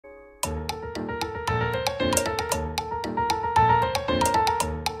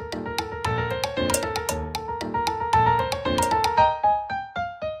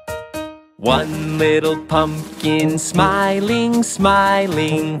One little pumpkin smiling,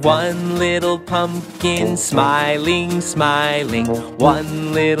 smiling. One little pumpkin smiling, smiling.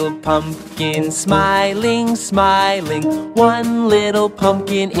 One little pumpkin smiling, smiling. One little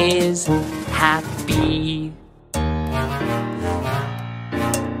pumpkin is happy.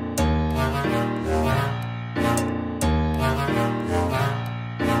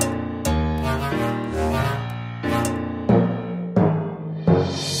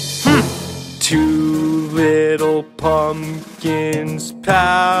 Two little pumpkins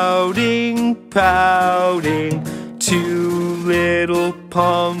pouting, pouting. Two little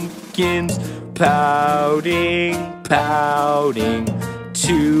pumpkins pouting, pouting.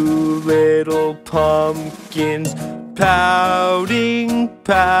 Two little pumpkins pouting,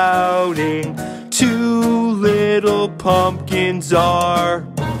 pouting. Two little pumpkins are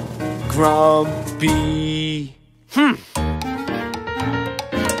grumpy.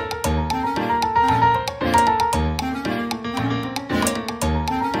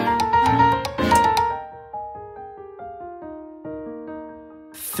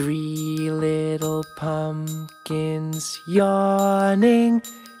 Three little pumpkins yawning,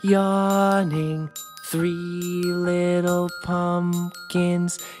 yawning. Three little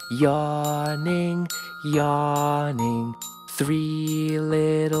pumpkins yawning, yawning. Three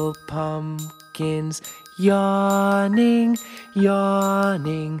little pumpkins yawning,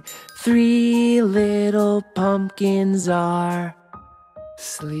 yawning. Three little pumpkins are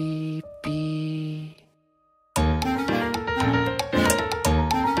sleepy.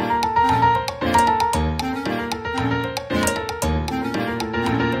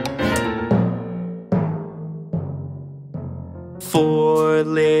 Four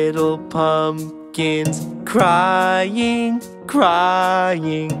little pumpkins crying,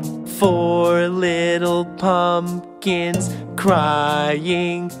 crying. Four little pumpkins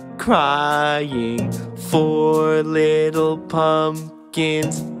crying, crying. Four little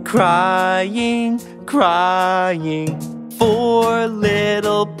pumpkins crying, crying. Four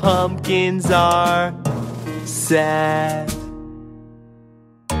little pumpkins are sad.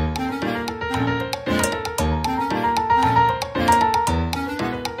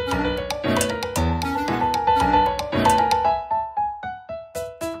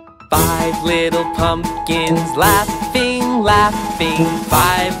 Five little pumpkins laughing, laughing.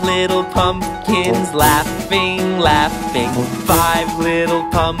 Five little pumpkins laughing, laughing. Five little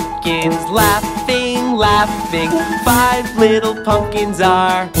pumpkins laughing, laughing. Five little pumpkins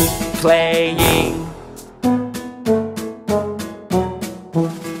are playing.